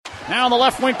Now in the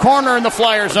left wing corner in the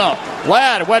Flyer zone.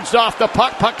 Ladd wedged off the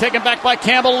puck. Puck taken back by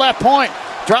Campbell, left point.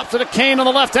 Drops it to Kane on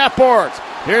the left half boards.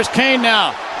 Here's Kane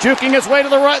now, juking his way to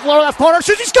the right, lower left corner.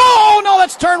 Shoots, he scores! Oh, no,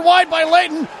 that's turned wide by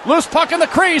Leighton. Loose puck in the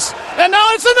crease. And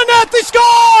now it's in the net. They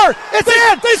score!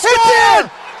 They score!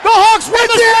 The Hawks win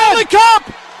the Stanley Cup!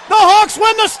 The Hawks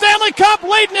win the Stanley Cup.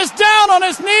 Leighton is down on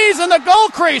his knees in the goal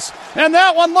crease. And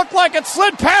that one looked like it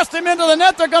slid past him into the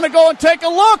net. They're going to go and take a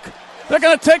look. They're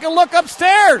going to take a look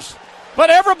upstairs. But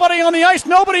everybody on the ice,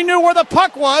 nobody knew where the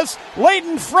puck was.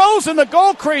 Leighton froze in the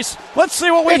goal crease. Let's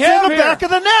see what we have here. It's in the back of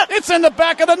the net. It's in the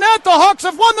back of the net. The Hawks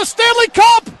have won the Stanley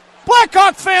Cup.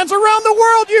 Blackhawk fans around the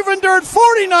world, you've endured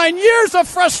 49 years of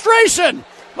frustration.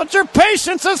 But your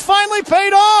patience has finally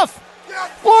paid off.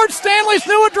 Lord Stanley's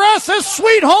new address is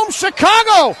Sweet Home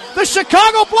Chicago. The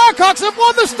Chicago Blackhawks have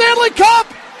won the Stanley Cup.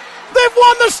 They've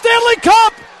won the Stanley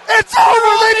Cup. It's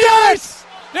over. They did it.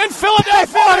 In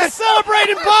Philadelphia, they're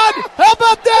celebrating, Bud. How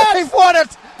about that? They've won it.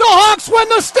 The Hawks win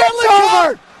the Stanley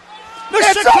Cup. The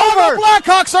Chicago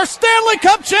Blackhawks are Stanley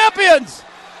Cup champions.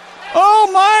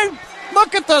 Oh, my.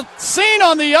 Look at the scene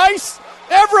on the ice.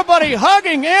 Everybody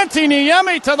hugging Antti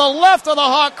Niemi to the left of the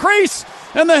Hawk crease.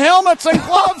 And the helmets and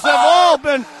gloves have all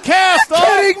been cast off.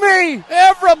 You're kidding me.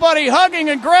 Everybody hugging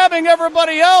and grabbing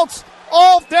everybody else.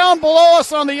 All down below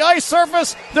us on the ice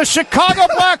surface, the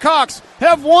Chicago Blackhawks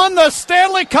have won the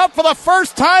Stanley Cup for the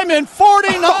first time in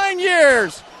 49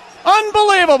 years.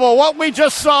 Unbelievable what we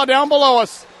just saw down below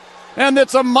us. And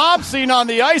it's a mob scene on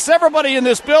the ice. Everybody in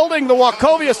this building, the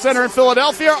Wachovia Center in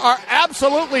Philadelphia, are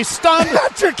absolutely stunned.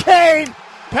 Patrick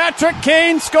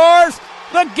Kane scores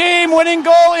the game-winning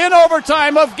goal in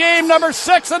overtime of game number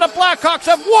 6, and the Blackhawks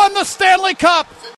have won the Stanley Cup.